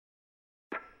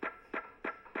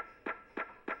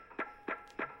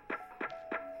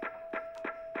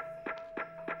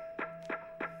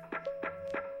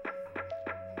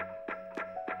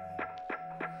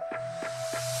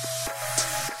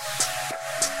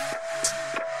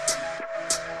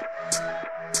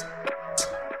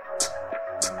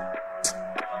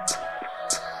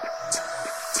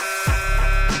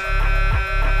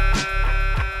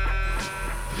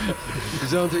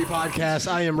Zone 3 Podcast.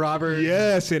 I am Robert.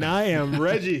 Yes, and I am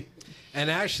Reggie.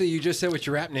 And actually, you just said what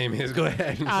your rap name is. Go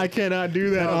ahead. I cannot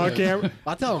do that on camera.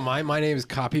 I'll tell them mine. My name is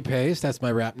Copy Paste. That's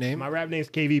my rap name. My rap name's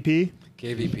KVP.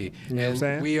 KVP. You know what I'm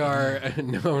saying? We are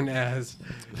known as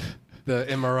the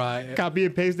MRI. Copy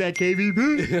and paste that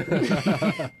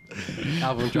KVP.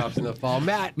 Album drops in the fall.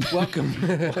 Matt, welcome.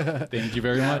 Thank you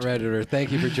very Matt much. Redditor, thank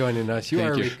you for joining us. You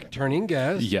are a Thank you. returning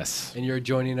guest. Yes. And you're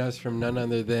joining us from none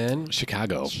other than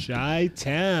Chicago.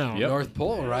 Chi-Town. Yep. North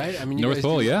Pole, right? I mean, you North guys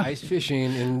Pole, do yeah. ice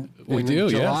fishing in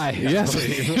July. Yes.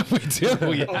 Yes, we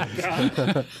do.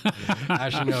 Yeah.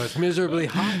 Actually, no, it's miserably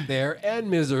hot there and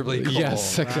miserably cold.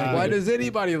 Yes, exactly. Why does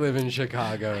anybody live in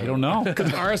Chicago? I don't know.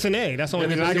 RSNA. That's the only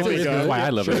thing I can think Pizza's of. good. Why I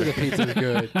love Sure, it. the pizza's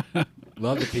good.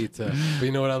 Love the pizza. But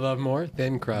you know what I love more?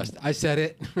 Thin crust. I said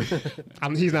it.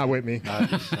 He's not with me.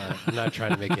 I'm not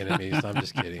trying to make enemies. I'm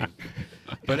just kidding.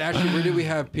 But actually, where did we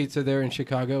have pizza there in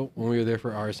Chicago when we were there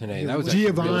for RSNA? That was actually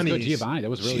really Giovanni's. good. Good, Giovanni. That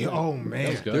was really good. Oh, That man.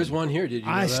 was good. There's one here. Did you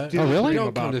know I that? still Oh, really? dream Don't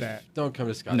about come to that. don't come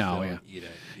to Scottsdale No, yeah. and eat it.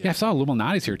 Yeah, I saw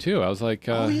Illuminati's here too. I was like,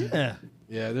 Oh, yeah.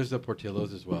 Yeah, there's the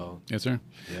Portillo's as well. Is there?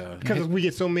 Yeah. Because we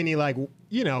get so many, like,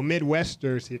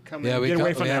 Midwesters here coming Yeah, to we get away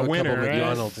got- from we have that a winter, couple right?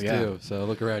 McDonald's Yeah. too. So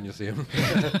look around, you'll see them.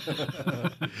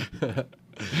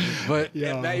 But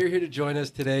Yeah. Matt, you're here to join us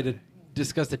today to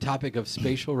discuss the topic of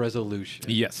spatial resolution.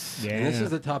 Yes. Yeah. And this is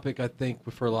the topic I think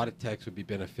for a lot of techs would be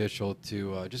beneficial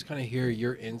to just kind of hear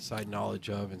your inside knowledge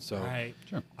of. And so, Right.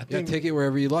 Sure. I yeah, think, take it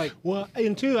wherever you like. well,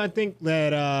 and two, I think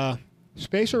that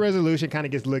spatial resolution kind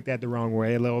of gets looked at the wrong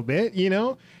way a little bit, you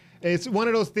know? It's one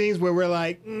of those things where we're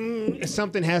like,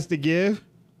 something has to give.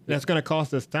 That's going to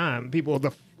cost us time.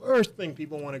 The first thing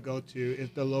people want to go to is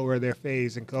to lower their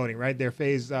phase encoding, right? Their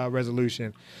phase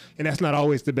resolution. And that's not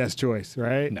always the best choice,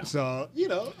 right? No. So,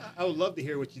 I would love to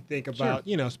hear what you think about,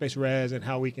 spatial res and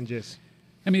how we can just...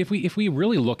 I mean, if we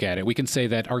really look at it, we can say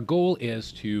that our goal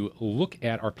is to look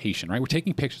at our patient, right? We're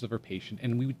taking pictures of our patient,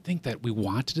 and we would think that we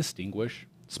want to distinguish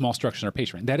small structures in our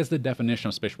patient. Right? That is the definition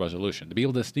of spatial resolution, to be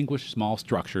able to distinguish small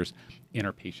structures in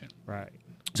our patient. Right.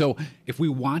 So if we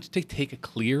want to take a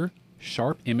clear,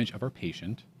 sharp image of our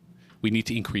patient, we need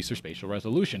to increase their spatial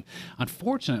resolution.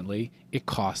 Unfortunately, it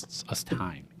costs us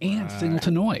time and signal to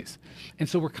noise. And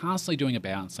so we're constantly doing a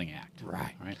balancing act.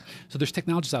 Right. So there's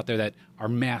technologies out there that are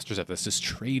masters at this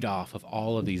trade-off of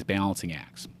all of these balancing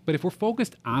acts. But if we're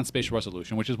focused on spatial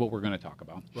resolution, which is what we're going to talk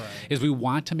about, is we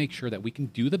want to make sure that we can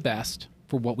do the best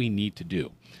for what we need to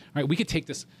do. Right? We could take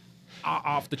this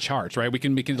off the charts, right? We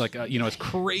can make it like it's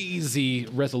crazy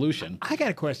resolution. I got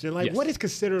a question. Like, Yes. what is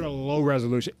considered a low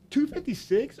resolution?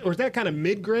 256, or is that kind of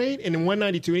mid grade? And then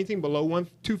 192, anything below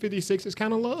 256 is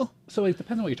kind of low. So it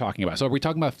depends on what you're talking about. So are we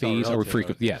talking about phase or relative,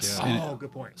 frequency? I Yes. think, yeah. And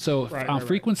Good point. so Right.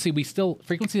 frequency,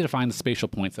 frequency defines the spatial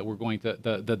points that we're going to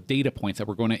the data points that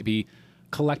we're going to be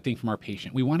collecting from our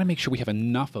patient. We want to make sure we have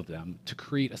enough of them to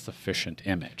create a sufficient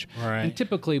image. Right. And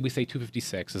typically we say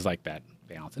 256 is like that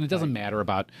balance, and it doesn't matter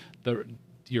about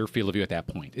your field of view at that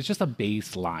point. It's just a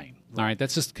baseline. All right,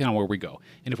 that's just kind of where we go.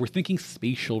 And if we're thinking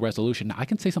spatial resolution, now I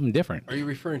can say something different. Are you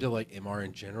referring to like MR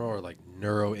in general or like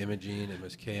neuroimaging,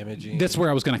 MSK imaging? That's where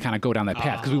I was going to kind of go down that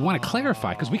path because we want to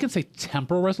clarify, because we can say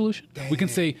temporal resolution, we can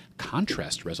say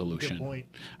contrast resolution. Good point.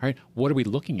 All right, what are we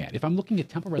looking at? If I'm looking at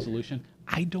temporal resolution,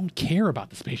 I don't care about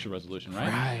the spatial resolution,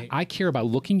 right? I care about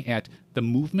looking at the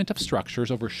movement of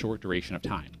structures over a short duration of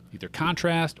time, either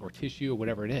contrast or tissue or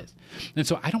whatever it is. And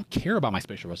so I don't care about my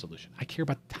spatial resolution. I care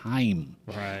about time.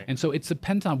 Right. And so it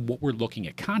depends on what we're looking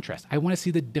at. Contrast, I want to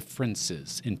see the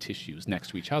differences in tissues next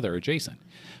to each other, adjacent.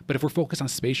 But if we're focused on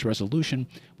spatial resolution,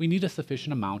 we need a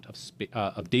sufficient amount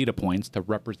of data points to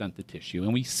represent the tissue.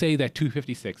 And we say that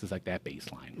 256 is like that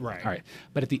baseline. Right. All right.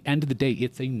 But at the end of the day,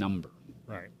 it's a number.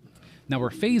 Right. Now, where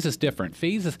phase is different,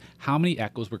 phase is how many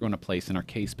echoes we're going to place in our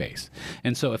K-space.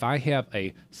 And so if I have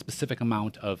a specific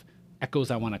amount of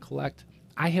echoes I want to collect,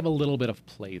 I have a little bit of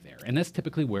play there. And that's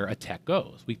typically where a tech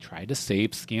goes. We try to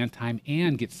save scan time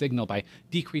and get signal by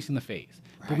decreasing the phase.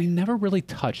 But we never really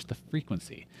touch the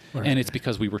frequency. And it's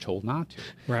because we were told not to.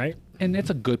 Right. And it's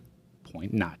a good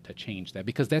point not to change that,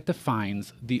 because that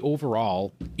defines the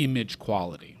overall image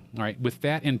quality. All right. With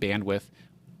that and bandwidth,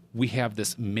 we have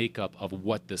this makeup of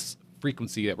what this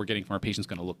frequency that we're getting from our patient is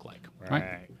going to look like.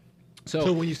 Right.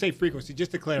 So when you say frequency,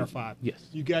 just to clarify, Yes.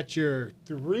 you got your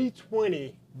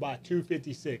 320 by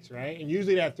 256, right? And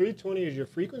usually that 320 is your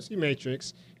frequency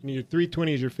matrix, and your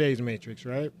 320 is your phase matrix,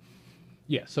 right?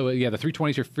 Yeah. So the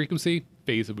 320 is your frequency.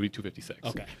 Phase would be 256.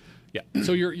 Okay. Yeah.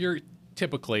 So you're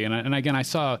typically, and again, I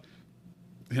saw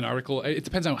an article. It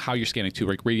depends on how you're scanning too.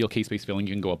 Like radial K-space filling,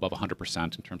 you can go above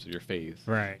 100% in terms of your phase.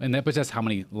 Right. And that's how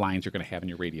many lines you're going to have in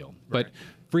your radial. But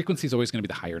frequency is always going to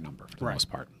be the higher number for the most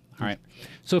part. All right.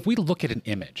 So if we look at an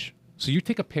image, so you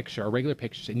take a picture, a regular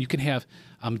picture, and you can have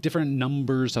different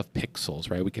numbers of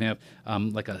pixels, right? We can have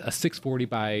like a 640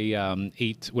 by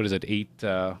 8, what is it,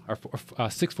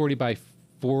 640 by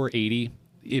 480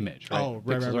 image, right? Oh,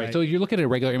 right, Pixels, right. So you're looking at a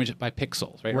regular image by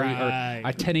pixels, right? Right. Or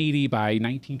a 1080 by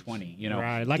 1920, you know.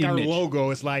 Right. Like image. our logo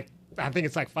is like, I think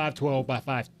it's like 512 by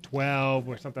 512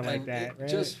 or something like And that. Right?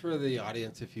 Just for the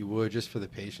audience, if you would, just for the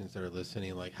patients that are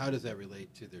listening, like how does that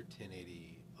relate to their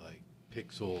 1080 like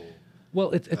pixel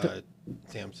Well, it's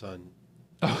Samsung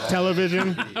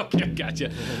television. okay,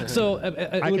 gotcha. So it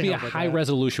I would can be a help with high that.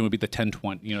 resolution would be the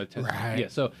 1020, you know, Right. yeah,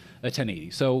 so a 1080.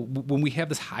 So when we have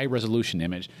this high resolution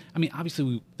image, I mean,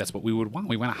 obviously that's what we would want.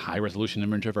 We want a high resolution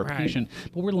image of our Right. patient,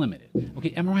 but we're limited.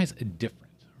 Okay, MRI is different.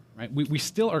 Right? We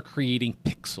still are creating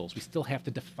pixels. We still have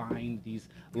to define these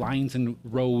lines and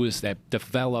rows that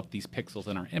develop these pixels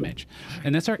in our image.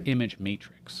 And that's our image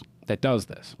matrix that does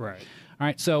this. Right. All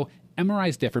right, so MRI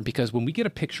is different because when we get a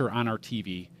picture on our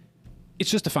TV, it's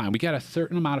just defined. We got a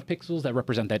certain amount of pixels that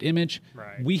represent that image.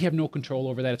 Right. We have no control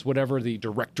over that. It's whatever the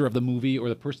director of the movie or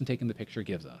the person taking the picture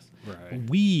gives us. Right.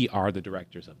 We are the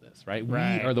directors of this, right?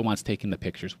 Right. We are the ones taking the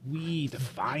pictures. We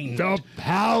define The it.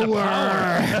 power.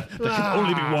 There can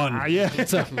only be one.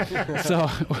 Yeah. So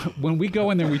when we go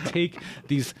in there, we take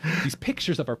these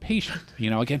pictures of our patient.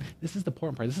 You know, again, this is the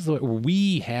important part. This is where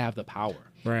we have the power.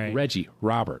 Right. Reggie,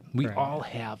 Robert, we Right. all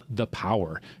have the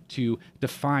power to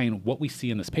define what we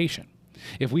see in this patient.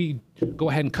 If we go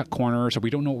ahead and cut corners or we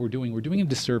don't know what we're doing a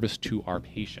disservice to our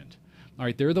patient. All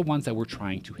right, they're the ones that we're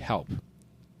trying to help.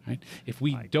 Right? If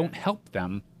we don't help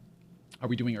them, are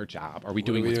we doing our job? Are we What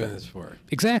doing are we what's doing best? this for?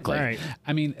 Exactly. Right.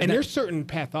 I mean, And that- there's certain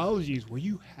pathologies where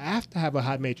you have to have a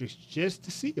high matrix just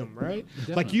to see them, right? Like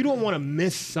Definitely. you don't want to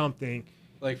miss something.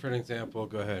 Like for an example,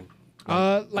 go ahead.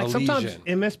 Like a sometimes lesion.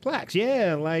 MS plaques.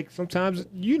 Yeah, like sometimes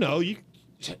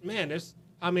there's.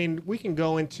 I mean, we can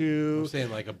go into. I'm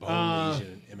saying like a bone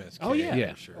lesion, MSK. Oh yeah,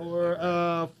 Yeah. for sure.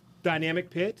 or dynamic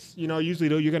pits. You know, usually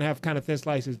though you're gonna have kind of thin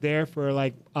slices there for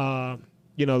like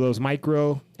those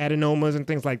micro adenomas and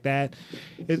things like that.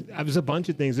 There's a bunch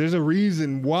of things. There's a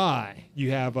reason why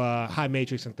you have high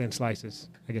matrix and thin slices.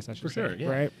 I guess I should say,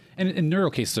 right? And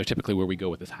neuro cases are typically where we go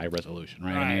with this high resolution,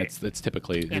 right? I mean, Right. it's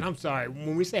typically And I'm sorry,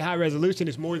 when we say high resolution,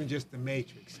 it's more than just the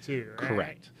matrix too. Right?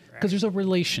 correct because there's a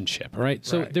relationship, right?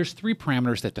 So Right. there's 3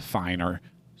 parameters that define our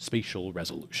spatial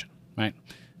resolution, right?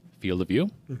 Field of view,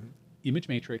 image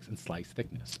matrix, and slice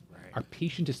thickness. Right. Our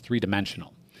patient is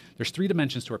 3-dimensional. There's 3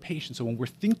 dimensions to our patient. So when we're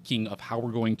thinking of how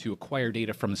we're going to acquire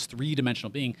data from this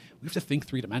 3-dimensional being, we have to think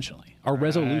 3-dimensionally. Our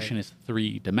resolution is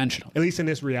 3-dimensional. At least in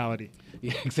this reality.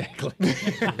 Yeah, exactly.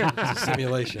 It's a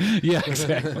simulation. yeah,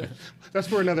 exactly. That's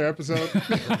for another episode.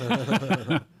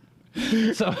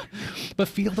 So, but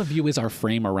field of view is our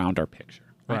frame around our picture.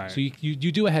 Right. Right. So you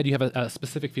do ahead, you have a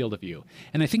specific field of view.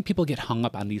 And I think people get hung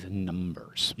up on these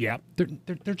numbers. Yep.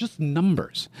 They're just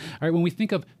numbers. All right. When we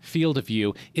think of field of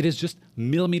view, it is just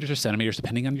millimeters or centimeters,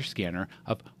 depending on your scanner,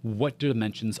 of what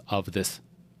dimensions of this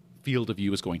field of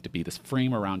view is going to be, this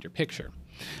frame around your picture.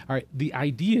 All right. The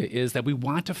idea is that we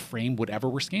want to frame whatever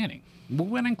we're scanning. We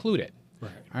want to include it.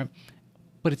 Right. All right.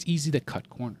 But it's easy to cut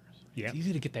corners. Yep. It's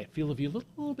easy to get that field of view a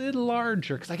little bit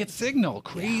larger because I get signal,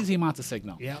 crazy amounts of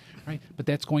signal. Yep. Right. But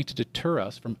that's going to deter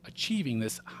us from achieving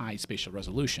this high spatial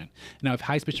resolution. Now, if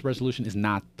high spatial resolution is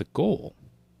not the goal,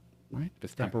 right? If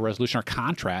it's temporal resolution or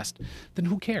contrast, then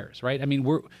who cares, right? I mean,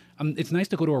 it's nice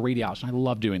to go to a radiologist, and I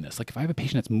love doing this. Like if I have a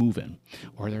patient that's moving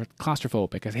or they're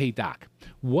claustrophobic, I say, hey, doc,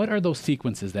 what are those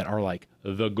sequences that are like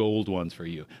the gold ones for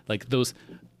you? Like those,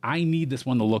 I need this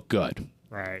one to look good.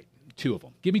 Right. 2 of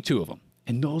them. Give me 2 of them.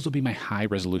 And those will be my high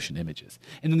resolution images.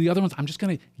 And then the other ones, I'm just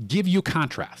going to give you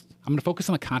contrast. I'm going to focus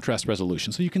on the contrast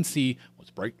resolution so you can see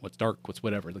what's bright, what's dark, what's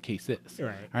whatever the case is.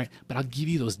 Right. All right. But I'll give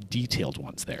you those detailed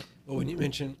ones there. Well, when you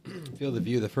mention field of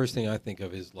view, the first thing I think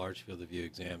of is large field of view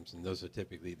exams, and those are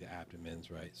typically the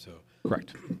abdomens, right? So,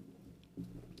 Correct.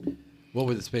 what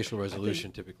would the spatial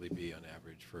resolution typically be on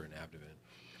average for an abdomen?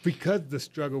 Because the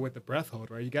struggle with the breath hold,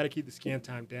 right? You got to keep the scan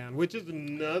time down, which is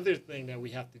another thing that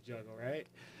we have to juggle, right?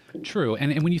 True.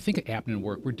 And when you think of abdomen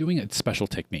work, we're doing a special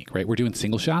technique, right? We're doing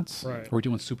single shots. Right. Or we're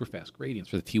doing super fast gradients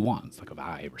for the T1s, like a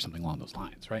Vive or something along those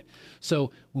lines, right?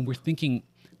 So when we're thinking,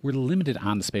 we're limited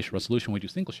on the spatial resolution when we do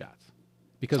single shots.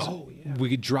 Because we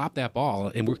could drop that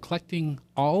ball and we're collecting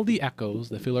all the echoes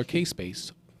that fill our K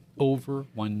space over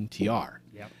 1 TR.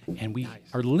 Yep. And we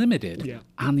are limited Yeah.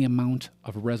 on the amount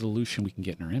of resolution we can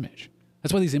get in our image.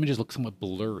 That's why these images look somewhat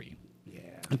blurry. Yeah.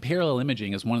 And parallel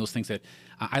imaging is one of those things that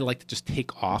I like to just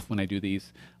take off when I do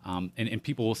these. And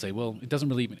people will say, well, it doesn't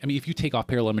really even, I mean, if you take off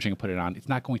parallel imaging and put it on, it's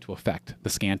not going to affect the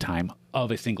scan time of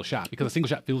a single shot because a single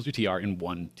shot fills your TR in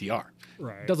one TR.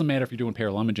 Right. It doesn't matter if you're doing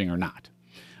parallel imaging or not.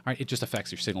 All right, it just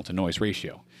affects your signal to noise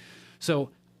ratio.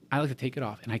 So I like to take it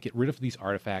off and I get rid of these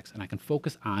artifacts and I can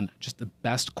focus on just the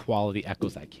best quality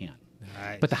echoes I can.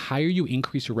 Nice. But the higher you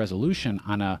increase your resolution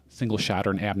on a single shot or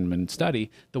an abdomen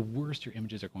study, the worse your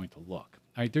images are going to look.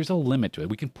 All right, there's a limit to it.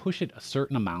 We can push it a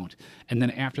certain amount, and then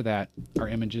after that, our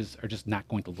images are just not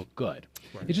going to look good.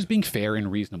 Right. It's just being fair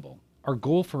and reasonable. Our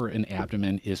goal for an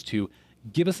abdomen is to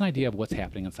give us an idea of what's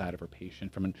happening inside of our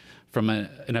patient from an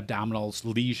abdominal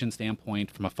lesion standpoint,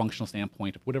 from a functional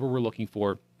standpoint, of whatever we're looking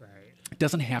for. Right. It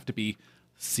doesn't have to be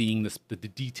seeing the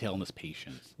detail in this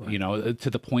patient, you know, to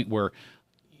the point where,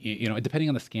 you know, depending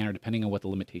on the scanner, depending on what the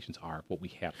limitations are of what we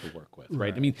have to work with,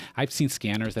 right? I mean, I've seen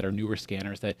scanners that are newer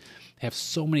scanners that have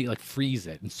so many, like freeze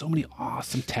it, and so many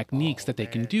awesome techniques that they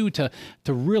can do to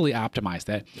really optimize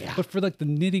that. Yeah. But for like the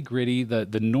nitty gritty,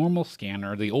 the normal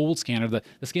scanner, the old scanner, the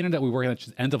scanner that we work on that's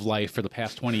just end of life for the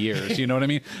past 20 years, you know what I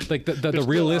mean? Like the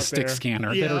realistic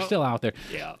scanner that are still out there,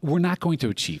 we're not going to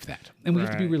achieve that. And we have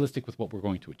to be realistic with what we're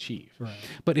going to achieve. Right.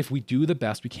 But if we do the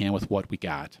best we can with what we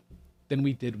got, then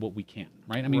we did what we can,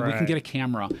 right? I mean, we can get a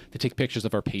camera to take pictures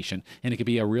of our patient, and it could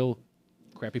be a real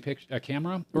crappy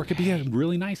camera, or it could be a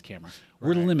really nice camera.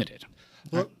 We're limited.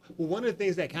 Well, one of the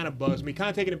things that kind of bugs me, kind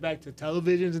of taking it back to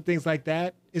televisions and things like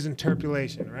that, is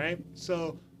interpolation, right?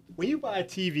 So when you buy a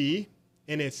TV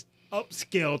and it's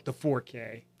upscaled to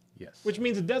 4K, which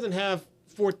means it doesn't have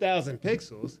 4,000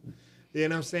 pixels, you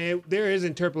know what I'm saying? There is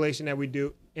interpolation that we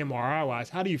do MRI-wise.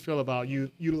 How do you feel about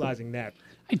you utilizing that?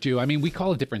 I do. I mean, we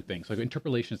call it different things. Like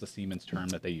interpolation is the Siemens term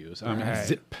that they use.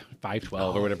 ZIP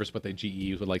 512 or whatever is what the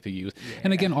GEs would like to use.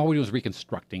 And again, all we do is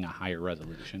reconstructing a higher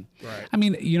resolution. Right. I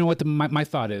mean, you know what? My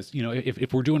thought is, you know,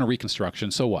 if we're doing a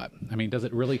reconstruction, so what? I mean, does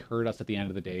it really hurt us at the end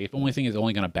of the day? If the only thing is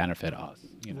only going to benefit us,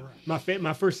 you know.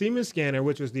 My first Siemens scanner,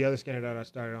 which was the other scanner that I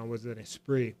started on, was an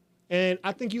Esprit. And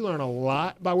I think you learn a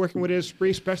lot by working with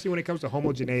Esprit, especially when it comes to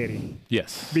homogeneity.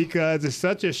 Yes. Because it's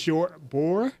such a short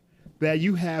bore that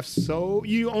you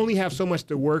only have so much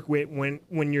to work with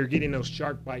when you're getting those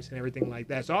shark bites and everything like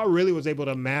that. So I really was able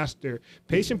to master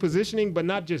patient positioning, but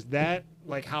not just that,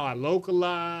 like how I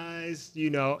localized, you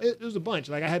know, it was a bunch.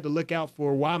 Like I had to look out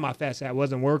for why my fat sat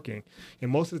wasn't working. And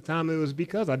most of the time it was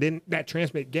because I didn't, that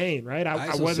transmit gain, right?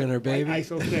 I wasn't center, baby.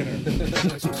 ISO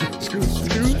center.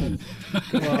 Scoot.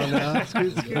 Come on now.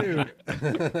 Scoot.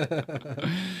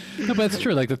 No, but it's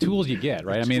true. Like the tools you get,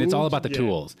 right? I mean, it's all about the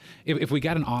tools. If we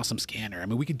got an awesome scanner, I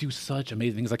mean, we could do such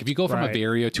amazing things. Like if you go from a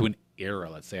Vario to an Era,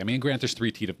 let's say. I mean, granted, there's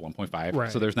 3T to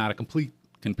 1.5, so there's not a complete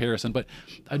comparison, but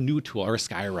a new tool or a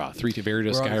Skyra, 3T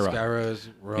Vario to Skyra. Skyras,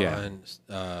 we're on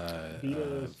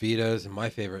Vitas, and my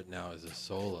favorite now is a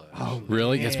Sola. Oh,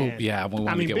 really? That's what, we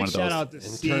want to get one of those. Shout out to in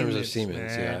Siemens, terms of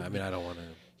Siemens, man. I mean, I don't want to.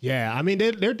 Yeah, I mean,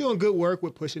 they're doing good work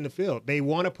with pushing the field. They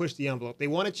want to push the envelope. They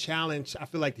want to challenge, I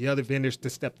feel like, the other vendors to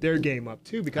step their game up,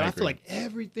 too, because I feel like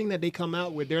everything that they come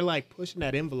out with, they're, like, pushing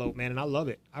that envelope, man, and I love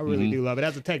it. I really do love it.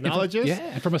 As a technologist.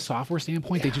 And from a software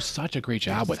standpoint, they do such a great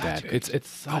job with that. It's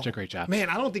such a great job. Man,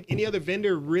 I don't think any other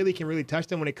vendor can touch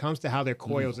them when it comes to how their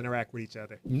coils interact with each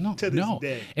other. To this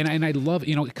day. And I love,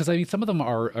 you know, because, I mean, some of them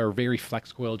are very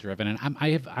flex coil driven, and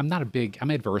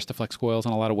I'm adverse to flex coils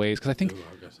in a lot of ways, because I think... Ooh,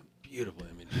 I've got some beautiful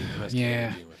imaging. With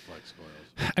flex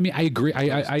coils. I mean, I agree.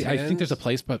 I think there's a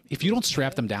place, but if you don't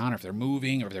strap them down, or if they're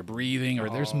moving, or if they're breathing, or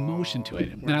there's motion to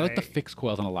it, and I like the fixed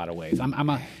coils in a lot of ways. And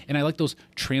I like those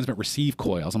transmit receive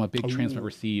coils. I'm a big transmit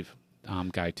receive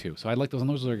guy too. So I like those, and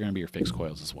those are going to be your fixed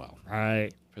coils as well.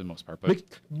 Right. For the most part. But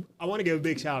I want to give a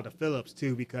big shout out to Philips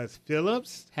too, because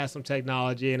Philips has some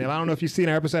technology, and I don't know if you've seen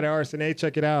our episode of RSNA,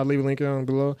 check it out. I'll leave a link down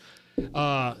below.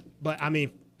 But I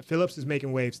mean, Philips is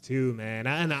making waves too, man.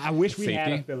 And I wish we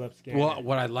had a Philips scanner. Well,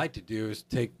 what I'd like to do is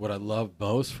take what I love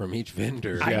most from each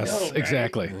vendor. Yes, know,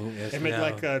 exactly. They make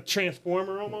like a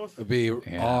transformer almost. It'd be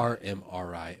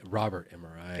RMRI, Robert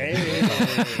MRI.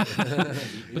 Hey.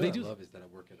 But they do. What I love is that I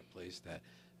work at a place that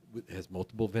has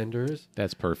multiple vendors.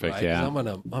 That's perfect. Right? Yeah.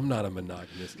 I'm not a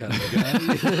monogamous kind of guy.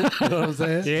 You know what I'm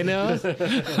saying? You know,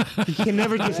 you can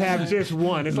never just have just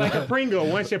one. It's like a Pringle.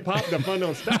 Once you pop, the fun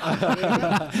don't stop.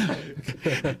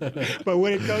 But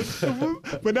when it comes,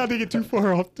 but not to get too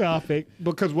far off topic,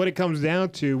 because what it comes down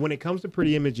to, when it comes to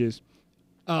pretty images,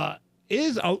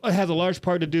 has a large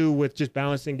part to do with just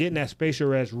balancing, getting that spatial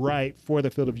res right for the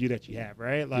field of view that you have,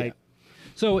 right? Like.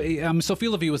 So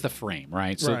field of view is the frame,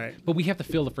 right? So, but we have to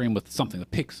fill the frame with something, the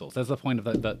pixels. That's the point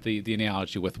of the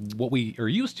analogy with what we are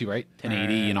used to, right?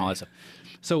 1080 and all that stuff.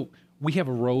 So we have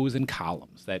rows and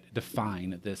columns that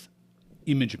define this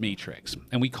image matrix,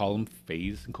 and we call them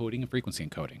phase encoding and frequency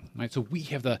encoding, right? So we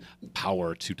have the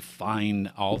power to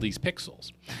define all these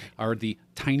pixels, are the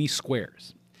tiny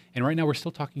squares. And right now we're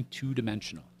still talking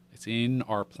two-dimensional. It's in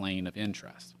our plane of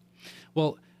interest.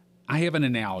 Well, I have an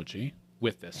analogy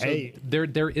with this. So Hey.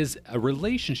 there is a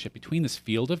relationship between this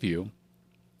field of view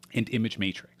and image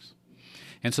matrix.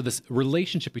 And so this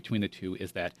relationship between the two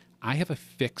is that I have a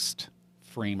fixed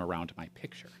frame around my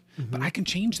picture, but I can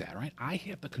change that, right? I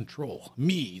have the control.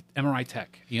 Me, MRI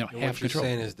tech, And have what you're control.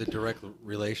 saying is the direct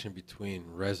relation between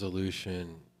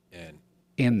resolution and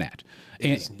In that.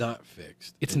 And it's not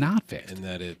fixed. it's not fixed. And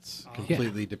that it's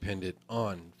completely dependent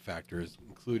on factors,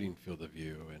 including field of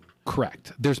view and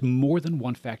Correct. There's more than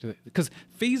one factor because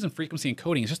phase and frequency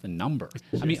encoding is just a number.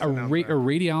 I mean, a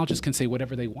radiologist can say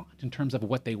whatever they want in terms of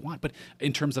what they want, but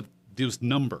in terms of those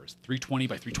numbers, 320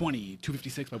 by 320,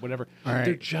 256 by whatever,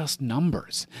 they're just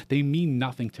numbers. They mean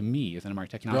nothing to me as an MRI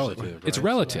technologist. Relative, It's right?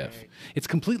 relative. It's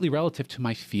completely relative to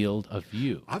my field of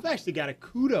view. I've actually got a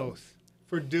kudos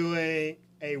for doing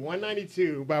a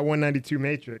 192 by 192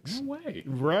 matrix. No way.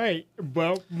 Right,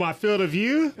 but my field of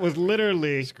view was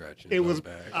literally Scratching it his was own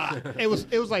back. it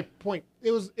was like point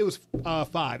it was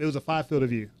 5. It was a 5 field of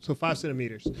view, so 5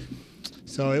 centimeters.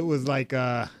 So it was like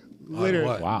literally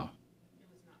what? Wow.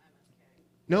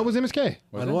 no, it was MSK.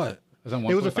 on what? Was that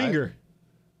It was a 1.5? finger.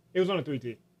 It was on a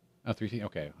 3T. Oh, 3T?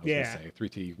 Okay. I was Yeah. going to say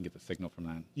 3T, you can get the signal from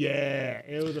that. Yeah,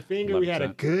 it was a finger. We had a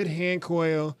 11%. good hand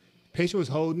coil. Patient was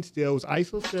holding still. It was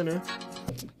ISO center,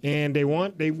 and they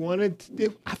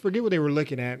wanted. I forget what they were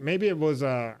looking at. Maybe it was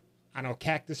I don't know,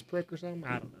 cactus prick or something.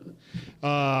 I don't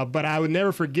know. But I would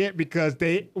never forget because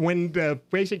when the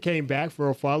patient came back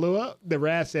for a follow up, the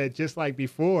RAD said just like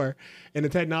before, and the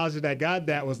technology that got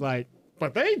that was like,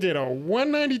 but they did a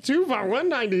 192 by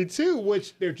 192,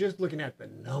 which they're just looking at the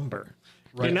number.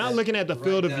 They're not looking at the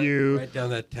field of view. Write down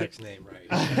that text name right.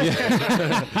 You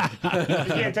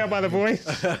can't tell by the voice.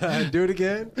 Do it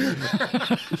again.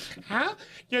 Huh?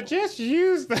 You just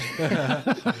used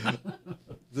the.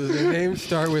 Does the name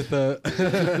start with a?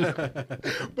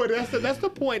 But that's the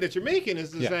point that you're making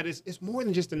is Yeah. that it's more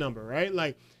than just a number, right?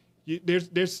 Like,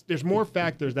 there's more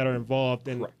factors that are involved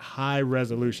in high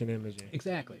resolution imaging.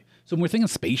 Exactly. So when we're thinking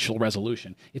spatial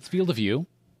resolution, it's field of view,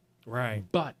 Right.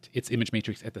 but it's image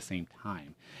matrix at the same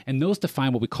time. And those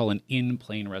define what we call an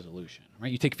in-plane resolution,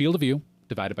 right? You take field of view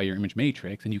divided by your image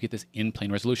matrix, and you get this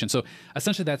in-plane resolution. So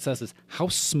essentially that says is how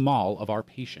small of our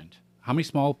patient, how many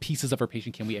small pieces of our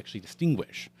patient can we actually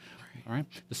distinguish? All right.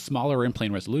 The smaller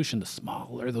in-plane resolution, the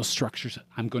smaller those structures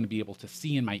I'm going to be able to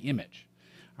see in my image.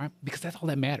 All right. Because that's all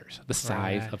that matters, the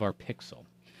size of our pixel.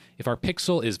 If our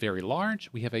pixel is very large,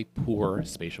 we have a poor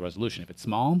spatial resolution. If it's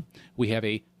small, we have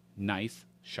a nice,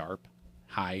 sharp,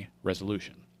 high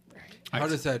resolution. How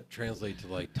does that translate to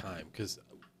like time? Because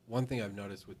one thing I've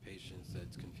noticed with patients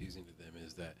that's confusing to them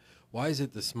is that why is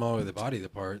it the smaller the body the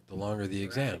part, the longer the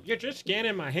exam? You're just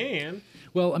scanning my hand.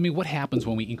 Well, I mean, what happens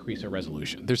when we increase our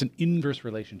resolution? There's an inverse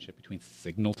relationship between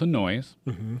signal to noise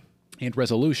and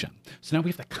resolution. So now we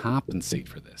have to compensate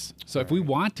for this. So if we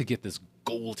want to get this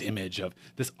gold image of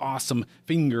this awesome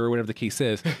finger or whatever the case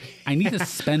is, I need to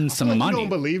spend some You money. don't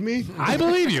believe me? I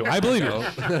believe you. I believe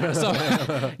you.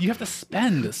 So you have to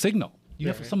spend a signal. You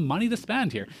have some money to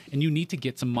spend here, and you need to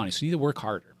get some money. So you need to work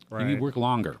harder. You need Right. to work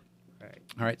longer. Right.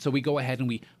 All right. So we go ahead and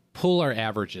we pull our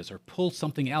averages or pull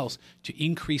something else to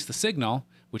increase the signal,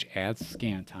 which adds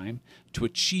scan time to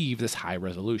achieve this high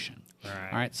resolution. Right.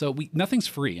 All right. So nothing's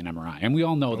free in MRI, and we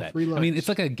all know that. free I mean, lunch. it's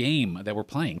like a game that we're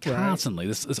playing constantly.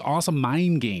 This awesome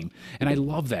mind game, and I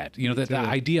love that. You know, that the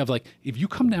idea of like, if you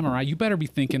come to MRI, you better be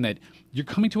thinking that you're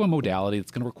coming to a modality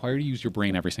that's going to require you to use your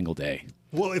brain every single day.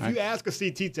 Well, if you ask a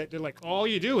CT tech, they're like, all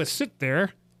you do is sit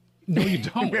there. No, you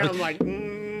don't. And I'm like,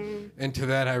 And to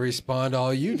that I respond,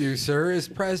 all you do, sir, is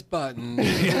press buttons.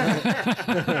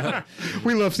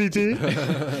 we love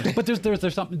CT. But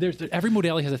there's something. There's every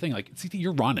modality has a thing. Like CT,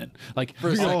 you're running. Like For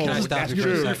a second, can I stop you for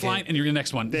a you're second? flying, and you're the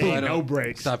next one. They Boom. ain't no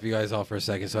breaks. Stop you guys all for a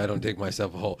second so I don't dig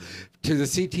myself a hole. To the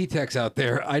CT techs out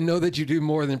there, I know that you do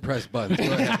more than press buttons.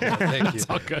 Go ahead. Thank you.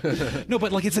 All good. No,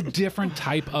 but like it's a different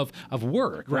type of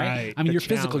work, right? Right, I mean, the you're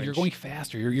physical. You're challenge. going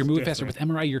faster. You're moving faster. With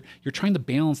different. MRI, you're trying to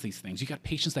balance these things. You got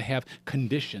patients that have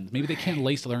conditions. Maybe they can't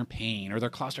lay still, they're in pain, or they're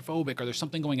claustrophobic, or there's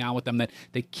something going on with them that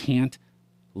they can't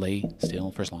lay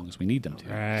still for as long as we need them to.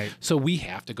 Right. So we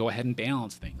have to go ahead and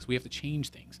balance things. We have to change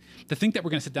things. To think that we're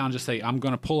going to sit down and just say, I'm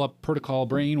going to pull up protocol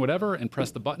brain, whatever, and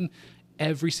press the button.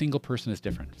 Every single person is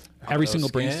different. Every single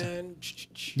brain. Scan.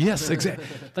 Yes, exactly.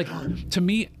 Like to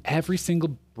me, every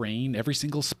single brain, every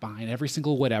single spine, every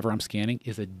single whatever I'm scanning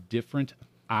is a different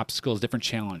obstacles, different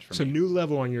challenge for It's a me. new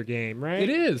level on your game, right? It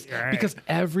is Right. because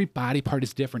every body part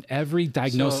is different. Every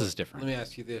diagnosis So, is different. Let me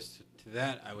ask you this. To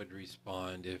that, I would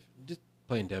respond if just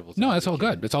playing devil's No, it's all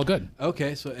advocate. good. It's all good.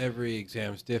 Okay, so every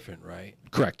exam's different, right?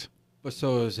 Correct. But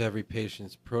so is every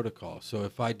patient's protocol. So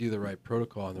if I do the right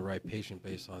protocol on the right patient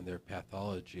based on their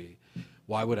pathology,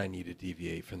 why would I need to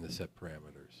deviate from the set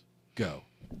parameters? Go.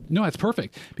 No, it's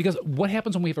perfect because what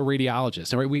happens when we have a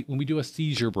radiologist? Right, when we do a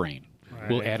seizure brain,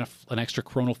 we'll Right. add an extra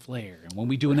coronal flare, and when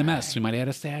we do an MS, we might add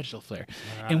a sagittal flare,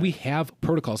 and we have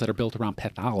protocols that are built around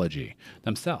pathology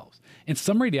themselves. And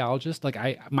some radiologists, like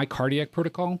my cardiac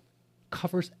protocol,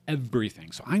 covers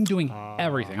everything. So I'm doing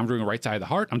everything. I'm doing right side of the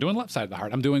heart. I'm doing left side of the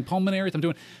heart. I'm doing pulmonaries. I'm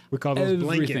doing We call those everything.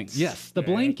 blankets. Yes, the Yeah,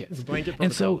 blankets. it's blanket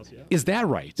And so, protocols, yeah. is that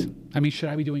right? I mean, should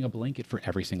I be doing a blanket for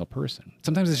every single person?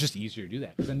 Sometimes it's just easier to do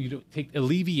that because then you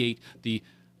alleviate the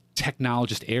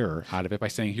technologist error out of it by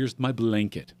saying, "Here's my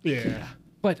blanket." Yeah.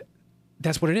 But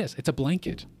that's what it is. It's a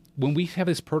blanket. When we have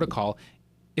this protocol,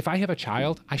 if I have a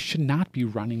child, I should not be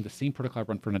running the same protocol I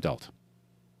run for an adult.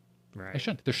 Right. I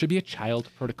shouldn't. There should be a child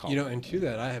protocol. You know, and to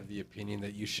that, I have the opinion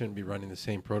that you shouldn't be running the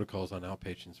same protocols on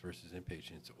outpatients versus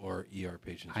inpatients or ER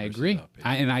patients. I versus agree.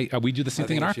 outpatients. We do the same I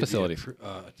thing in think our it should be facilities.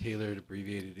 a tailored,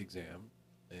 abbreviated exam,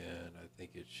 and I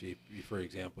think it should be, for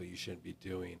example, you shouldn't be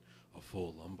doing a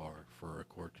full lumbar for a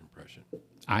cord compression.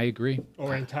 I agree.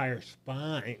 Or entire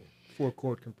spine for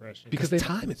cord compression. Because they-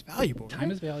 time is valuable. Time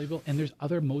is valuable, and there's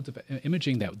other modes of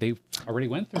imaging that they've already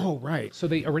went through. Oh, right. So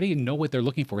they already know what they're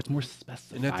looking for. It's more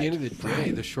specified. And at the end of the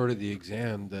day, the shorter the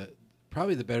exam,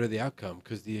 probably the better the outcome,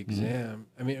 because the exam,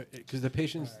 I mean, because the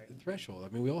patient's threshold.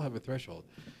 I mean, we all have a threshold.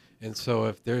 And so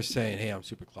if they're saying, hey, I'm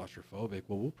super claustrophobic,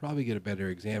 well, we'll probably get a better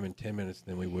exam in 10 minutes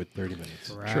than we would 30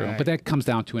 minutes. Right. True, but that comes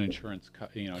down to an insurance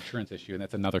issue, and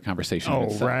that's another conversation. in Oh,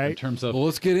 itself, In right. terms of Well,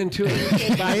 let's get into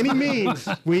it. By any means,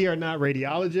 we are not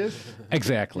radiologists.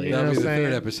 exactly. Yeah. That'll be what the I'm third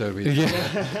saying? episode we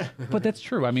did. But that's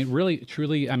true. I mean, really,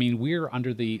 truly, I mean, we're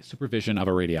under the supervision of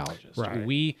a radiologist. Right.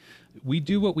 We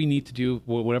do what we need to do,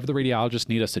 whatever the radiologists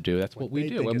need us to do. That's what we they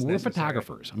do. think And is we're necessary.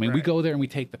 photographers. I mean, we Right. go there and we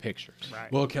take the pictures.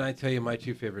 Right. Well, can I tell you my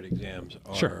two favorite exams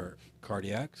are Sure.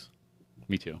 cardiacs?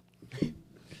 Me too. Look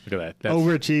at that. That's,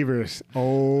 Overachievers.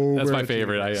 that's my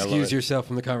favorite. I love Excuse it. yourself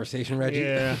from the conversation, Reggie.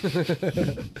 Yeah.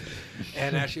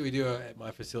 And actually, at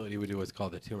my facility, we do what's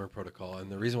called the tumor protocol. And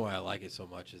the reason why I like it so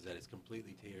much is that it's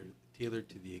completely tailored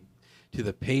to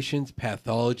the patient's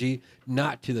pathology,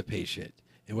 not to the patient.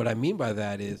 And what I mean by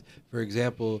that is, for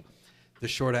example, the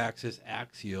short axis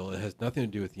axial, it has nothing to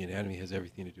do with the anatomy, it has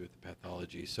everything to do with the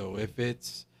pathology. So if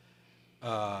it's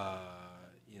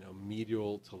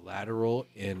medial to lateral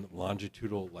in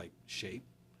longitudinal like shape,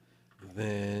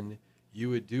 then you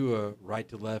would do a right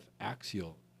to left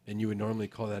axial, and you would normally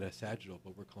call that a sagittal,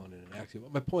 but we're calling it an axial.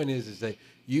 But my point is that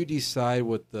you decide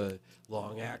what the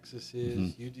long axis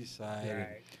is. You decide.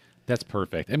 Right. That's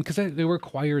perfect. And because it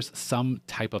requires some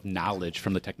type of knowledge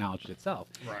from the technology itself.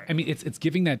 Right. I mean, it's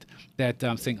giving that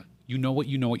saying, you know what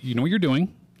you're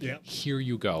doing. Yeah. Here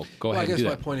you go. Go Well, I ahead and guess do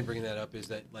my that. point in bringing that up is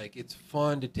that like it's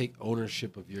fun to take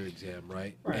ownership of your exam,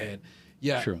 right? Right. And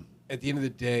yeah, True. at the end of the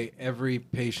day, every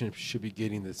patient should be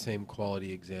getting the same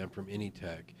quality exam from any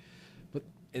tech. But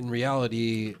in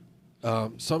reality,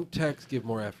 some techs give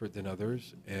more effort than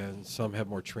others, and some have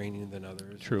more training than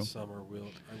others. True. And some are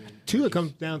Two, it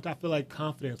comes down to, I feel like,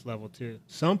 confidence level, too.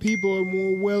 Some people are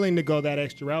more willing to go that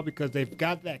extra route because they've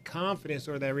got that confidence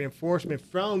or that reinforcement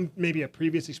from maybe a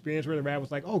previous experience where the rad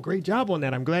was like, oh, great job on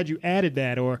that. I'm glad you added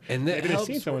that. Or And that maybe they've helps.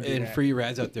 seen someone do And that. for you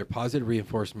rads out there, positive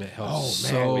reinforcement helps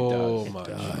Oh, man, so it much.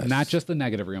 does. Not just the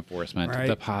negative reinforcement, Right.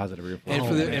 the positive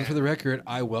reinforcement. And for the record,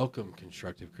 I welcome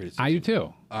constructive criticism. I do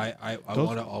too. I Those-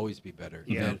 want to always be better.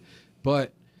 Yeah.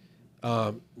 But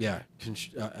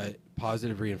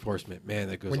positive reinforcement, man,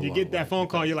 that goes. When a you long get that way. phone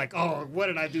call, you're like, oh, what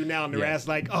did I do now? And the Yeah. rad's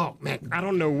like, oh, man, I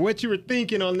don't know what you were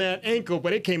thinking on that ankle,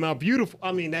 but it came out beautiful.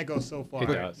 I mean, that goes so far. It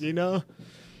does. You know?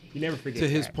 You never forget To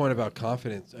his that. point about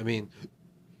confidence, I mean,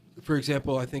 for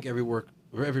example, I think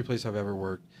every place I've ever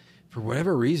worked, for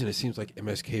whatever reason, it seems like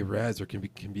MSK rads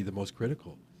can be the most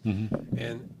critical. Mm-hmm.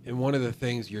 And one of the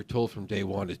things you're told from day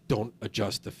one is don't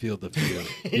adjust the field of view.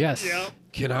 Yes. Yep.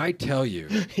 Can I tell you,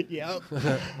 Yep.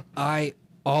 I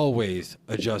always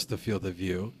adjust the field of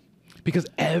view. Because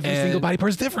every And- single body part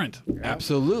is different.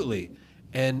 Absolutely.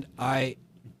 And I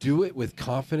do it with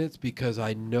confidence because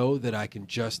I know that I can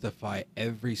justify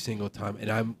every single time,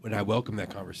 and I welcome that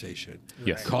conversation.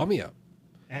 Yes. Call me up.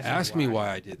 Ask me why.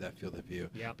 why I did that field of view.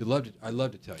 Yep. I'd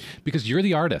love to tell you. Because you're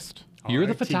the artist. You're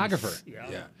the Artiste. photographer. Yeah.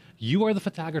 Yeah. You are the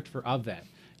photographer of that.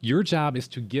 Your job is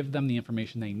to give them the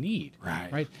information they need.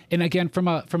 Right. Right. And again, from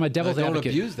a devil's Don't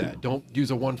advocate, abuse that. Don't use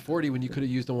a 140 when you could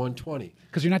have used a 120.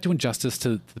 because you're not doing justice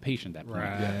to the patient at that point.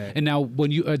 Right. And now,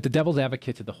 when you the devil's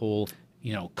advocate to the whole,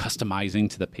 customizing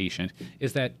to the patient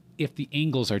is that if the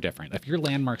angles are different, if your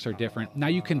landmarks are different, now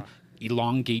you can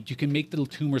elongate, you can make the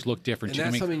tumors look different. And You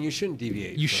can that's make- something you shouldn't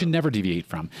deviate. you from. should never deviate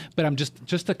from. But I'm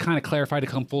just to kind of clarify, to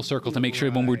come full circle, to make sure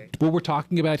when what we're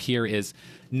talking about here is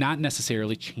not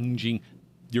necessarily changing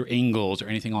your angles or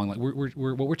anything along that.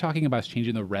 What we're talking about is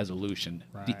changing the resolution,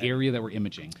 the area that we're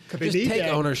imaging. They Just need take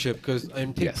that. ownership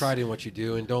and take Yes. pride in what you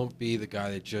do, and don't be the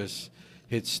guy that just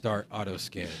hits start auto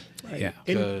scan. Yeah.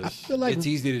 And I Because feel like it's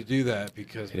easy to do that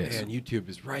because is. man, YouTube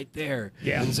is right there.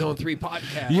 Yeah. In Zone 3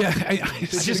 podcast. Yeah, I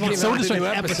just just came get so out with a new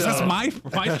distracted. episode.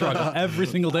 That's my struggle every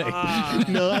single day.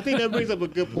 No, I think that brings up a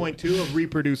good point too of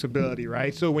reproducibility,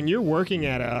 right? So when you're working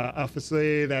at a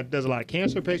facility that does a lot of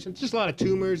cancer patients, just a lot of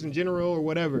tumors in general or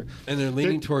whatever, And they're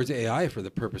leaning towards AI for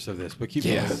the purpose of this. But keep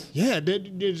Yes. going. yeah,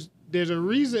 there's a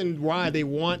reason why they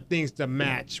want things to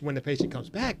match when the patient comes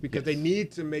back because they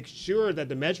need to make sure that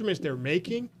the measurements they're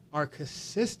making are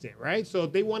consistent, right? So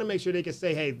they want to make sure they can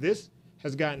say, hey, this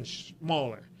has gotten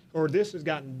smaller or this has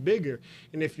gotten bigger.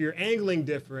 And if you're angling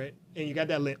different and you got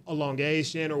that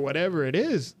elongation or whatever it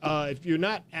is, if you're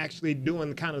not actually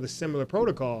doing kind of the similar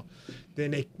protocol,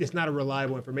 then it's not a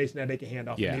reliable information that they can hand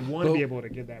off. Yeah. And they want to Well, be able to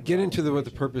get that. Get reliable into what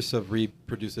the information. purpose of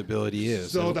reproducibility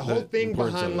is. So and the whole thing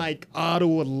importance behind of it. like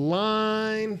auto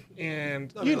align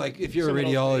and I mean, like if you're a some of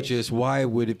those radiologist, things. why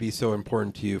would it be so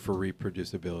important to you for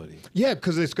reproducibility? Yeah,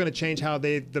 because it's going to change how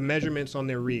the measurements on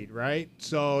their read, right?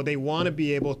 So they want to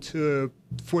be able to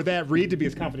for that read to be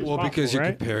as confident Well, as possible, because you're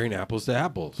right? comparing apples to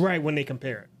apples. Right when they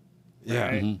compare it. Yeah.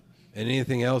 Right. And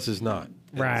anything else is not.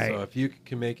 And Right. So if you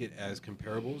can make it as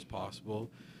comparable as possible,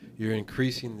 you're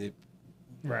increasing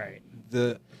Right.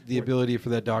 the ability for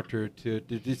that doctor to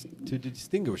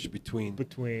distinguish between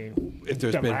Between if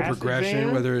there's the been last progression,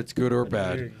 exam whether it's good or and the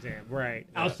bad. new exam. Right.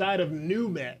 Outside of new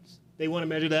mets, they want to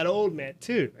measure that old met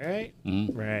too, right?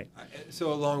 Right.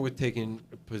 So along with taking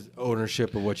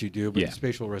ownership of what you do, but Yeah.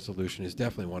 spatial resolution is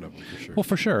definitely one of them for sure. Well,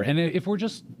 for sure. And if we're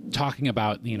just talking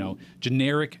about,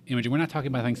 generic imaging, we're not talking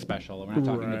about anything special. We're not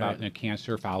talking Right. about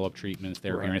cancer follow-up treatments,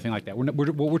 therapy, Right. or anything like that. What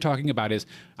we're talking about is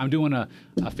I'm doing a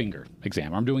finger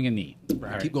exam. Or I'm doing a knee.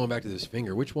 I keep going back to this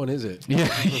finger. Which one is it? Yeah,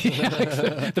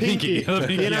 the pinky. The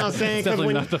pinky, You know yeah. what I'm saying? It's Because definitely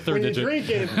when, not the third when you're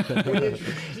digit.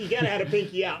 drinking, you gotta have a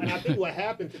pinky out. And I think what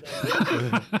happened to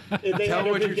them is they Tell had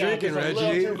their what you're pinky out drinking, just a little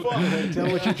Reggie. too far.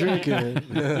 Tell what you're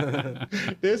drinking.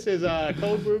 This is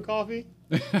cold brew coffee.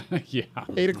 Yeah.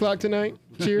 8 o'clock tonight.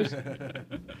 Cheers.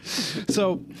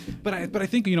 So, but I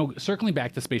think circling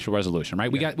back to spatial resolution,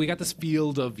 right? We got this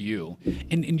field of view,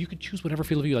 and you could choose whatever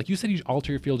field of view. Like you said, you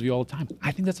alter your field of view all the time.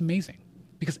 I think that's amazing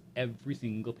because every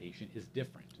single patient is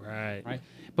different. Right. Right.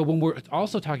 But when we're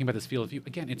also talking about this field of view,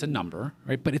 again, it's a number,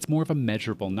 right? But it's more of a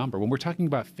measurable number. When we're talking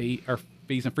about phase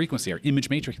and frequency, our image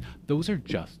matrix, those are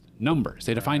just numbers.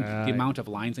 They define the amount of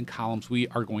lines and columns we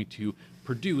are going to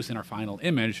produce in our final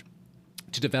image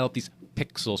to develop these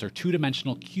pixels or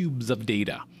two-dimensional cubes of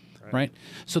data, right?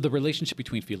 So the relationship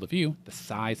between field of view, the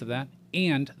size of that,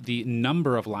 and the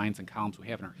number of lines and columns we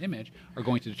have in our image are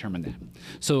going to determine that.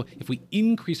 So if we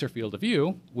increase our field of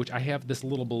view, which I have this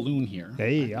little balloon here.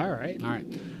 Hey, all right. All right.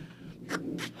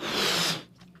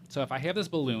 So if I have this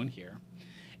balloon here,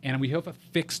 and we have a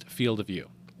fixed field of view.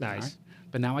 Nice. all right?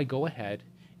 But now I go ahead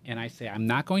and I say, I'm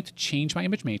not going to change my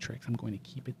image matrix. I'm going to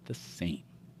keep it the same.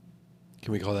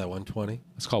 Can we call that 120?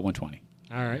 Let's call it 120.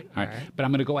 All right. All right. But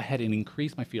I'm going to go ahead and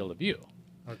increase my field of view.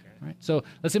 Okay. All right. So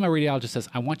let's say my radiologist says,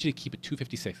 I want you to keep it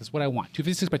 256. That's what I want.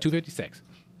 256 by 256.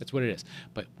 That's what it is.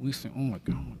 But we say, oh my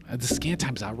God, the scan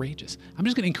time is outrageous. I'm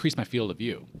just going to increase my field of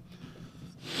view.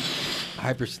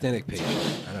 Hyperstenic patient.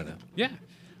 I don't know. Yeah.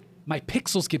 My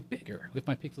pixels get bigger. If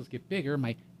my pixels get bigger,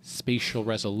 my spatial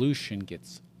resolution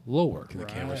gets lower. Can the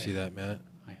camera see that, Matt?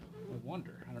 I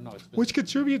wonder. I don't know. It's been, Which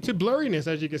contribute to blurriness,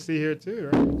 as you can see here too.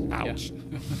 Right?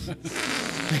 yeah.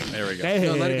 There we go. Hey,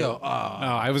 No, let it go. Oh, Oh,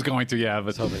 I was going to, yeah, but I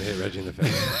was hoping to hit Reggie in the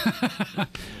face.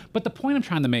 But the point I'm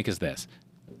trying to make is this.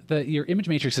 Your image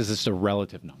matrix is just a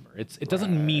relative number. It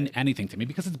doesn't mean anything to me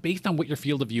because it's based on what your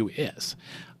field of view is.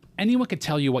 Anyone could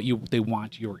tell you what they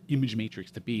want your image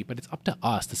matrix to be, but it's up to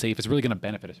us to say if it's really going to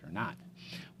benefit us or not.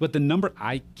 But the number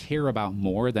I care about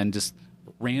more than just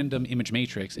random image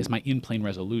matrix is my in-plane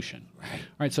resolution. Right. All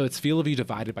right, so it's field of view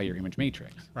divided by your image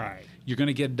matrix. Right. You're going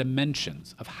to get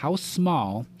dimensions of how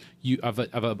small of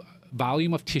a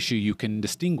volume of tissue you can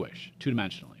distinguish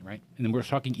two-dimensionally, right? And then we're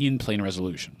talking in-plane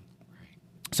resolution.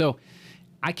 So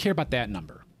I care about that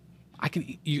number. I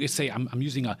can you could say I'm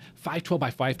using a 512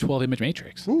 by 512 image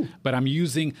matrix, but I'm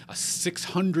using a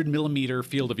 600 millimeter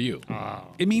field of view.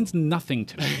 It means nothing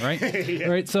to me, right?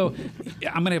 Right. So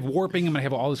I'm gonna have warping. I'm gonna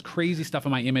have all this crazy stuff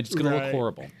in my image. It's gonna look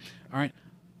horrible. All right.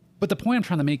 But the point I'm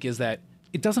trying to make is that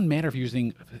it doesn't matter if you're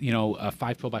using, a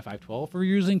 512 by 512 or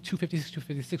you're using 256,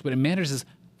 256. What it matters is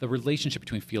the relationship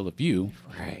between field of view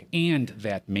and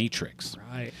that matrix.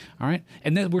 Right. All right.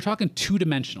 And then we're talking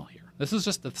two-dimensional here. This is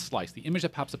just the slice, the image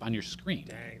that pops up on your screen.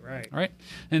 Dang, right. All right.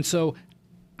 And so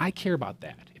I care about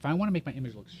that. If I want to make my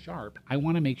image look sharp, I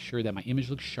want to make sure that my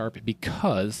image looks sharp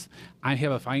because I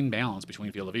have a fine balance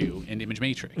between field of view and image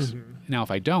matrix. Now, if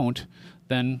I don't,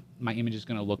 then my image is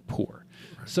going to look poor.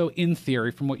 So in theory,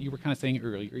 from what you were kind of saying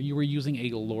earlier, you were using a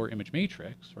lower image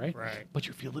matrix, right? Right. But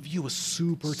your field of view was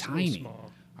super tiny.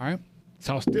 small. All right.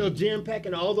 So I'm still jam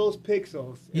packing all those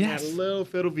pixels in Yes. that little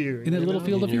field of view. In that you little know?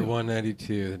 field of And you're view.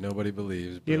 192 that nobody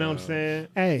believes. You know what I'm bro. saying?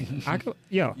 Hey, I could,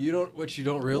 yo, What you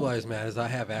don't realize, Matt, is I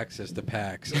have access to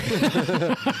packs.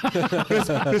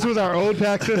 this was our old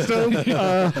tax system.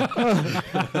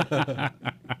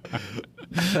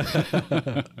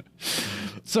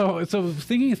 So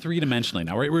thinking three-dimensionally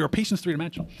now, right? Our patient's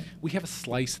three-dimensional. We have a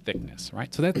slice thickness,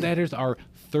 right? So that is our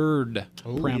third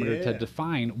parameter to yeah.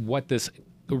 define what this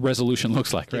resolution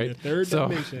looks like, right? the third so,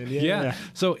 dimension, yeah.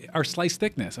 So our slice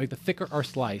thickness, like the thicker our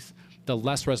slice, the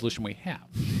less resolution we have.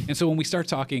 And so when we start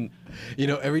talking,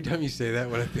 Every time you say that,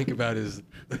 what I think about is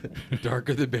the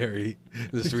darker the berry,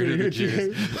 the sweeter the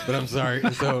juice. But I'm sorry.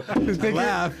 And so I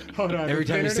laugh Hold on. every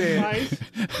the time you thinner say the it.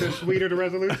 slice, the sweeter the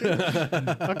resolution.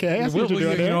 Okay, I see what you're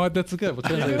doing you there. know what? That's good. We'll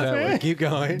translate it that way. Keep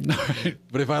going.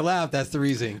 But if I laugh, that's the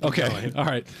reason. Keep Okay. going. All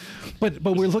right. But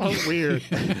we're looking. Oh, weird.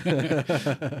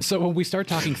 So when we start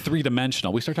talking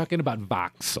three-dimensional, we start talking about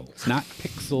voxels, not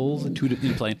pixels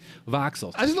in plane,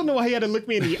 voxels. I just don't know why he had to look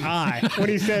me in the eye when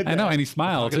he said that. I know, and he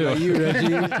smiled Talking about too. you,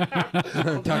 Reggie.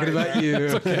 I'm talking about you.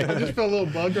 I just feel a little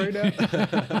bugged right now.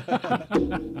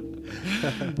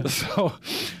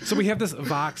 So we have this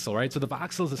voxel, right? So the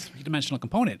voxel is a three-dimensional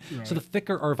component. So the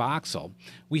thicker our voxel,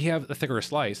 we have the thicker a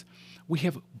slice, we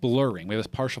have blurring. We have this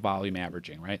partial volume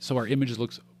averaging, right? So our image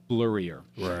looks blurrier.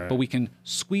 Right. But we can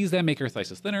squeeze that, make our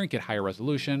slices thinner, get higher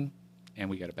resolution, and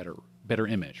we get a better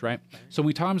image, right? So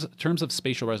in terms of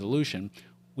spatial resolution,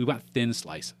 we want thin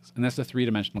slices, and that's the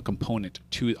three-dimensional component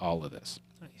to all of this.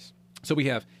 Nice. So we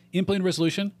have in-plane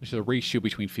resolution, which is a ratio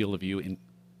between field of view and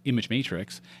image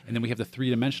matrix, and then we have the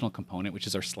three-dimensional component, which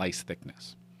is our slice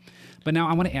thickness. But now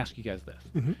I want to ask you guys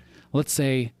this. Let's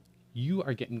say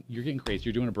you're getting crazy,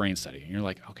 you're doing a brain study, and you're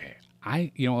like, okay,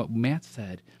 Matt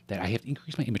said that I have to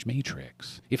increase my image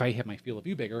matrix if I have my field of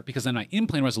view bigger, because then my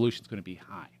in-plane resolution is going to be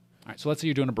high. All right, so let's say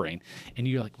you're doing a brain, and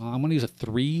you're like, well, I'm going to use a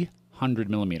 300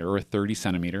 millimeter or a 30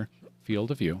 centimeter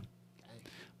field of view,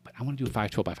 but I want to do a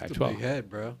 512 by 512. Big head,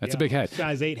 bro. That's a big head.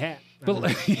 Size 8 hat. But,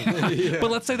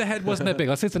 but let's say the head wasn't that big.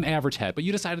 Let's say it's an average head, but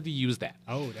you decided to use that.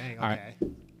 Oh, dang. Okay. All right.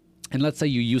 And let's say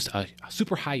you used a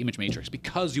super high image matrix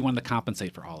because you wanted to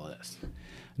compensate for all of this.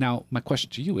 Now, my question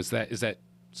to you is that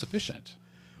sufficient?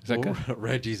 Is that Well, good?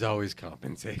 Reggie's always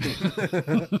compensating.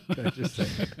 Just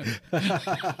saying.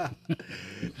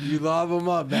 You lob him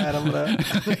up, man. I'm gonna.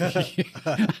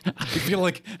 I feel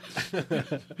like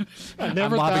I'm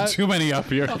never lobbing thought- too many up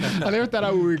here. I never thought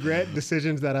I would regret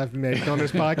decisions that I've made on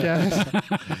this podcast.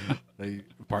 Are you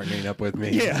partnering up with me?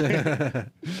 Yeah.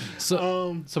 So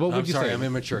what would I'm you sorry, say? I'm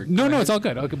immature. No, Go no, ahead. it's all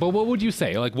good. Okay, but what would you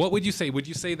say? Like, what would you say? Would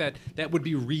you say that would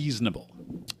be reasonable?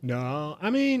 No, I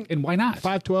mean, And why not?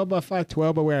 512 by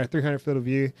 512, but we're at 300 field of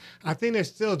view. I think there's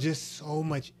still just so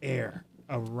much air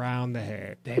around the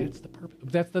head. That's the purpose.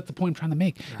 That's the point I'm trying to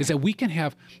make. Is that we can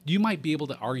have. You might be able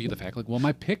to argue the fact, like, well,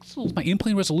 my pixels, my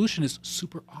in-plane resolution is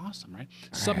super awesome, right?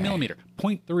 Sub-millimeter,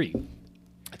 0.3.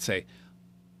 I'd say,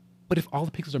 but if all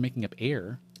the pixels are making up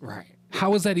air, Right.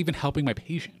 how is that even helping my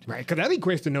patient? Right. Because that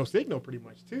equates to no signal pretty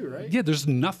much too, right? Yeah, there's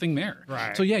nothing there.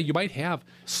 Right. So yeah, you might have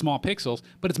small pixels,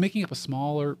 but it's making up a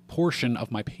smaller portion of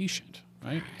my patient,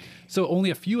 right? So only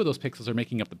a few of those pixels are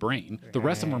making up the brain. The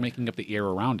rest of them are making up the air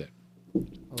around it.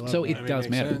 So it that. does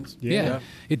Makes matter. sense. Yeah. Yeah.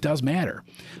 It does matter.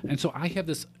 And so I have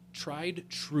this tried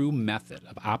true method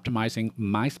of optimizing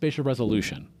my spatial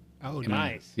resolution. Oh, in my-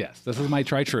 nice. Yes, this is my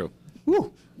try true.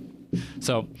 Woo.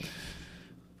 So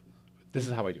this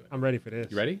is how I do it. I'm ready for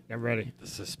this. You ready? I'm ready. The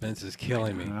suspense is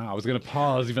killing me. I was gonna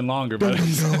pause even longer, but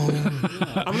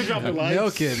I'm gonna drop the lights.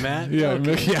 Milk it, Matt.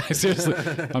 yeah, seriously.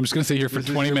 I'm just gonna sit here for This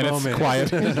is 20 your minutes, moment.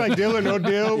 quiet. It's like deal or no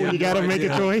deal when you gotta no make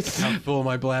idea a choice. How full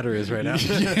my bladder is right now.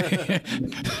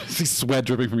 See sweat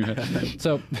dripping from your head.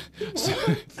 So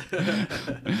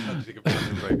I'll take a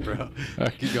bathroom break, bro.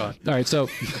 Keep going. all right, so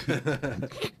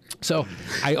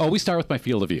I always start with my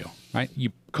field of view. right?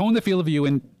 You cone the field of view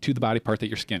into the body part that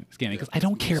you're scanning because I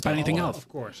don't care about anything else. Of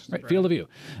course. Right? Field of view.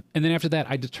 And then after that,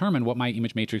 I determine what my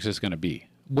image matrix is going to be.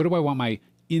 What do I want my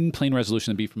in-plane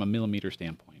resolution to be from a millimeter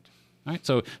standpoint? All right.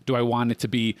 So do I want it to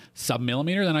be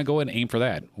sub-millimeter? Then I go ahead and aim for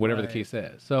that, whatever the case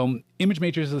is. So image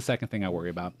matrix is the second thing I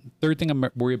worry about. Third thing I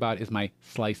worry about is my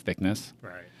slice thickness.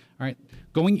 Right. All right.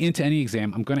 Going into any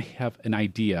exam, I'm going to have an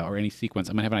idea, or any sequence,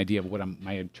 I'm going to have an idea of what am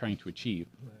I trying to achieve.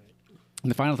 Right.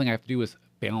 And the final thing I have to do is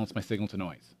balance my signal to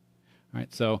noise. All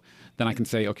right. So then I can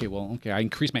say, okay, I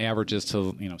increase my averages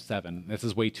to 7. This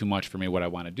is way too much for me. What I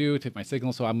want to do to hit my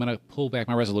signal. So I'm going to pull back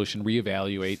my resolution,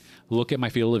 reevaluate, look at my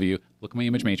field of view, look at my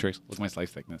image matrix, look at my slice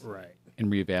thickness, Right. and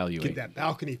reevaluate. Get that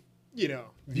balcony, view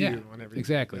on everything.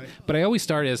 Exactly. Right? But I always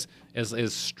start as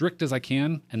strict as I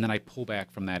can, and then I pull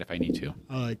back from that if I need to.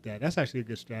 I like that. That's actually a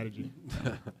good strategy.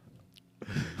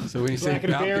 So when you say Black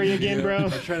and Berry balcony again, view, bro. I'm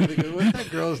trying to think of what's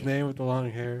that girl's name with the long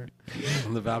hair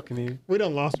on the balcony. We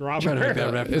done lost Robert. Trying to make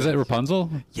that reference. Is that Rapunzel?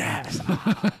 Yes.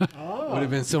 Oh. Would have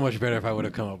been so much better if I would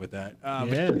have come up with that.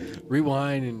 Yeah.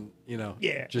 Rewind and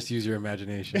Yeah. just use your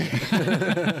imagination.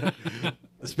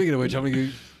 Speaking of which, I'm gonna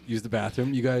use the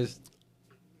bathroom. You guys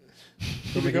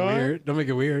don't make it going? weird. Don't make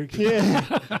it weird. Yeah.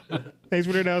 Thanks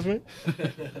for the announcement.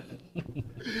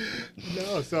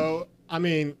 No, so I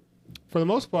mean, for the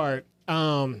most part,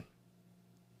 So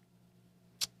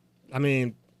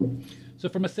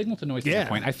from a signal to noise Yeah.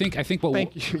 standpoint, I think what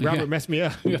thank you. Robert messed me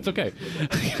up. That's okay.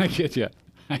 I get you.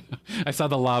 I saw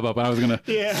the lob up and I was going to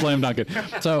Yeah. slam dunk it.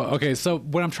 So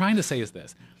what I'm trying to say is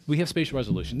this. We have spatial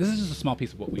resolution. This is just a small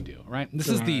piece of what we do, right? This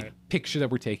is the Right. picture that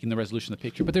we're taking, the resolution of the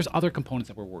picture, but there's other components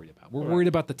that we're worried about. We're worried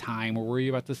about the time. We're worried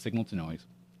about the signal to noise.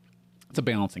 It's a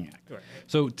balancing act. Right.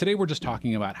 So today we're just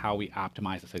talking about how we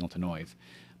optimize the signal to noise,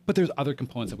 but there's other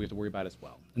components that we have to worry about as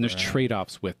well. And there's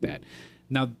trade-offs with that.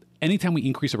 Now, anytime we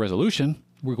increase our resolution,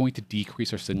 we're going to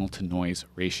decrease our signal to noise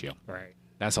ratio. Right.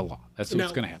 That's a law. That's Now,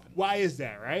 what's going to happen. Why is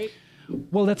that, right?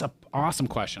 Well, that's an awesome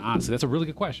question. Honestly, that's a really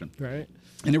good question. Right.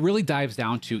 And it really dives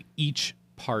down to each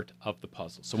part of the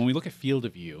puzzle. So when we look at field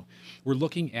of view, we're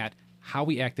looking at how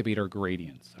we activate our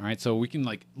gradients. All right. So we can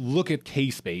look at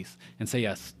K-space and say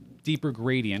a steeper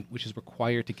gradient, which is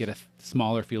required to get a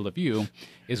smaller field of view,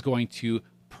 is going to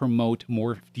promote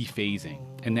more dephasing.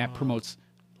 And that promotes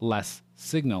less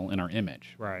signal in our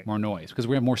image, Right. more noise, because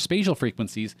we have more spatial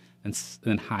frequencies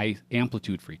than high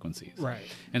amplitude frequencies. Right.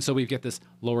 And so we get this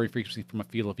lowering frequency from a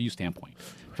field of view standpoint.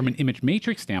 From an image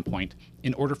matrix standpoint,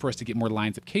 in order for us to get more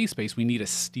lines of K-space, we need a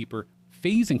steeper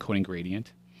phase encoding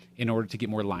gradient in order to get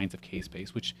more lines of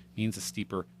K-space, which means a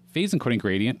steeper phase encoding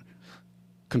gradient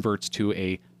converts to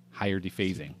a higher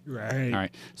dephasing. Right. All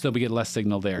right. So we get less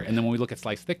signal there. And then when we look at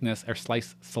slice thickness, our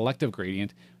slice selective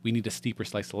gradient, we need a steeper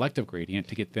slice selective gradient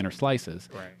to get thinner slices,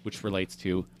 Right. which relates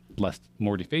to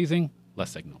more dephasing,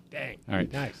 less signal. Dang. All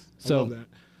right. Nice. I So- love that.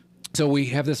 So we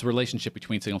have this relationship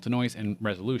between signal to noise and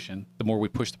resolution. The more we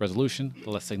push the resolution, the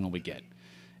less signal we get.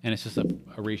 And it's just a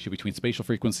ratio between spatial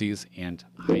frequencies and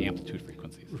high amplitude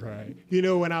frequencies. Right. You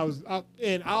know, when I was up,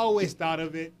 and I always thought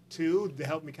of it too to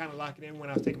help me kind of lock it in when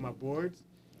I was taking my boards,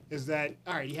 is that,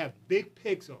 all right, you have big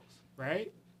pixels,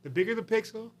 right? The bigger the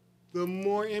pixel, the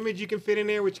more image you can fit in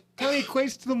there, which kind of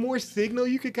equates to the more signal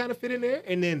you can kind of fit in there.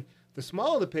 And then the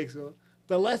smaller the pixel,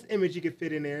 the less image you could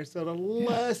fit in there. So the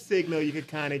less signal you could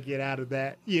kind of get out of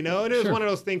that. You know, and it was Sure. one of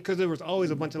those things because there was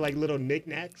always a bunch of little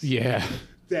knickknacks Yeah.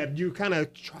 that you kind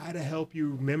of try to help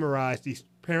you memorize these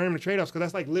parameter trade-offs,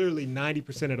 because that's literally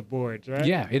 90% of the boards, right?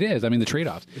 Yeah, it is. I mean, the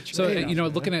trade-offs. So, trade-offs, man.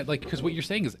 looking at because what you're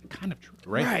saying is kind of true,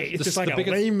 right? Right. It's The- just like the a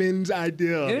bigger- layman's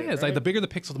idea. It is. Like right? the bigger the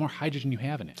pixel, the more hydrogen you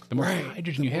have in it. The more Right.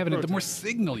 hydrogen you have in it, the more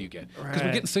signal you get. Because we're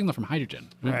Right. getting signal from hydrogen.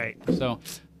 Right. So,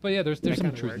 but yeah, there's some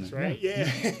Kinda truth works, in it. right?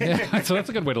 Yeah. Yeah. So that's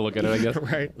a good way to look at it, I guess.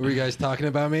 Right. Were you guys talking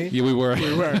about me? Yeah, we were.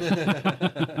 We were.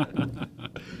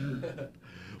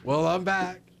 Well, I'm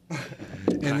back.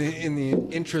 In the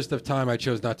interest of time, I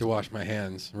chose not to wash my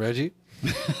hands. Reggie?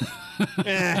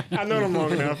 I know them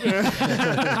long enough.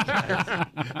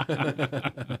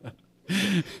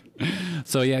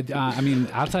 So yeah, I mean,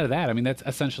 outside of that, I mean, that's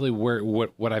essentially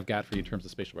what I've got for you in terms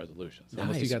of spatial resolution. So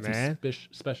unless you Nice, got man. some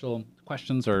special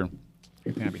questions or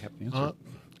anything, I'd be happy to answer.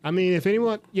 I mean, if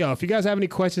anyone, if you guys have any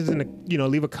questions,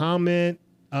 leave a comment.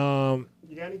 You got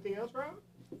anything else, Rob?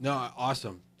 No,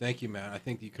 awesome. Thank you, man. I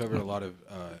think you covered a lot of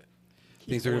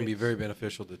things that are going to be points. very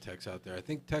beneficial to techs out there. I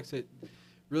think techs that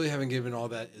really haven't given all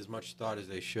that as much thought as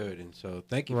they should, and so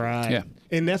thank you. for that. Right. Yeah.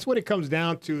 And that's what it comes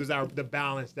down to is the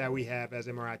balance that we have as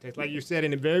MRI techs. Like you said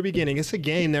in the very beginning, it's a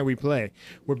game that we play.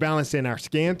 We're balancing our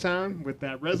scan time with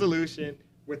that resolution,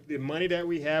 with the money that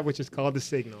we have, which is called the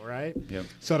signal, right? Yep.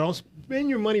 So don't spend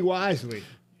your money wisely.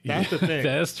 That's the thing.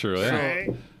 That's true. Yeah. Right?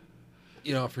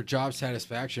 for job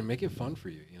satisfaction, make it fun for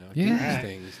you. Do Yeah. these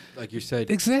things like you said.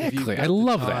 Exactly. If you've got I the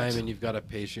love time that. And you've got a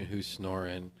patient who's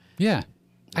snoring. Yeah.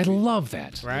 I love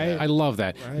that. Right. I love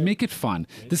that. Right. Make it fun.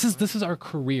 This is our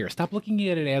career. Stop looking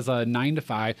at it as a 9 to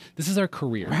 5. This is our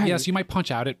career. Right. Yes, you might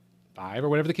punch out at 5 or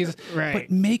whatever the case is. Right. But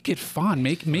make it fun.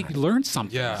 Make learn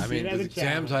something. Yeah, I mean, it as the a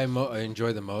exams I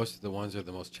enjoy the most, the ones that are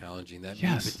the most challenging. That meat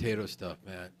and Yes. potato stuff,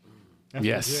 man. That's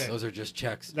Yes. legit. Those are just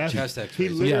chest He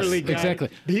X-rays. literally Yes, got, exactly.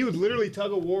 He was literally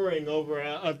tug of warring over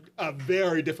a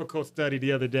very difficult study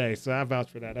the other day. So I vouch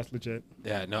for that. That's legit.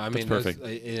 Yeah, no, I mean, perfect.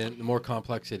 and the more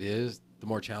complex it is, the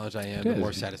more challenged I am, It the is.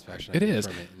 more satisfaction I It get is.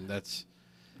 from it. And that's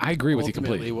I agree with you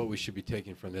ultimately completely. what we should be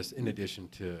taking from this, in addition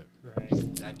to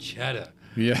Right. that cheddar.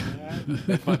 Yeah.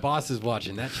 If my boss is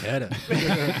watching, that cheddar.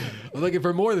 I'm looking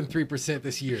for more than 3%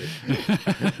 this year.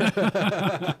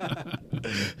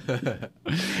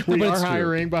 We but are it's true.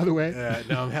 hiring, by the way.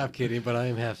 No, I'm half kidding, but I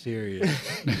am half serious.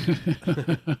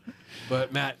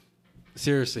 But Matt,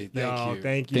 seriously, thank you.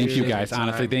 Thank you. Thank you Taking guys. the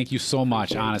Honestly, time. thank you so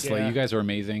much. Honestly, yeah. you guys are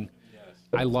amazing.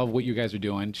 I love what you guys are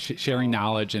doing, sharing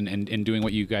knowledge and doing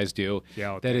what you guys do.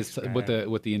 Yeah, that is thanks,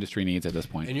 what the industry needs at this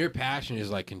point. And your passion is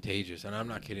like contagious, and I'm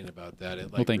not kidding about that. It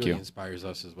thank really you. inspires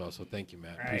us as well. So thank you,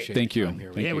 Matt. right. Appreciate Thank your you. time here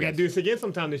with Thank Yeah, us. we got to do this again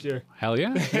sometime this year. Hell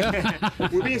yeah.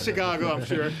 We'll be in Chicago, I'm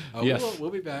sure. Yes. We'll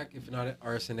be back, if not at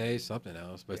RSNA, something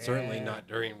else, but certainly not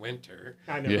during winter,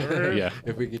 I know. Yeah. Yeah.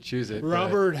 if we could choose it. but-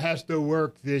 Robert has to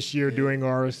work this year doing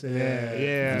RSNA.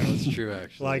 Yeah. That's true,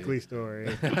 actually. Likely story.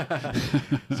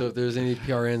 So if there's any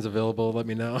PRNs available, let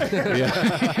me know. If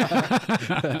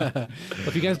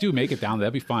you guys do make it down,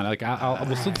 that'd be fun. Like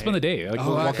we'll still spend the day. Like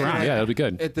we'll walk I- around. I- Yeah, that'd be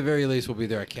good. At the very least, we'll be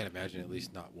there. I can't imagine at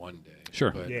least not one day.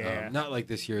 Sure. But Yeah. not like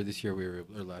this year. This year we were,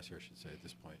 or last year I should say at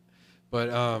this point.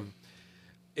 But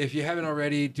if you haven't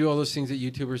already, do all those things that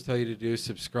YouTubers tell you to do.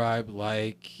 Subscribe,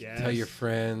 like, tell your Yes.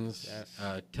 friends,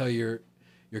 Yes. tell your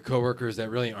coworkers that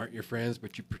really aren't your friends,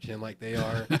 but you pretend like they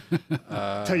are.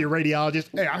 Tell your radiologist,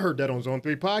 hey, I heard that on Zone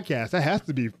 3 podcast. That has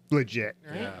to be legit.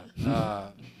 Yeah.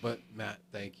 But Matt,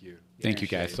 thank you. Thank you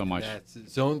guys so much. That's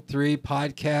Zone 3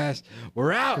 podcast.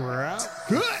 We're out. We're out.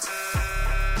 Good.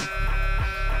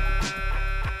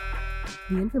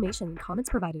 The information and comments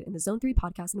provided in the Zone 3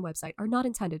 podcast and website are not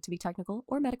intended to be technical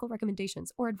or medical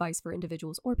recommendations or advice for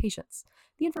individuals or patients.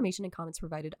 The information and comments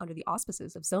provided under the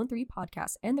auspices of Zone 3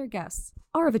 podcasts and their guests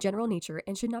are of a general nature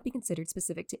and should not be considered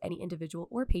specific to any individual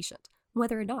or patient,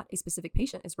 whether or not a specific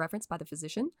patient is referenced by the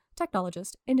physician,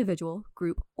 technologist, individual,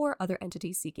 group, or other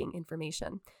entity seeking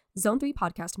information. Zone 3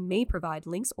 podcast may provide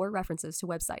links or references to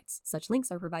websites. Such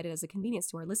links are provided as a convenience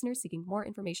to our listeners seeking more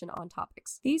information on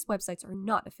topics. These websites are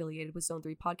not affiliated with Zone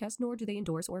 3 podcast, nor do they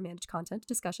endorse or manage content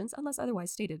discussions unless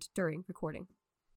otherwise stated during recording.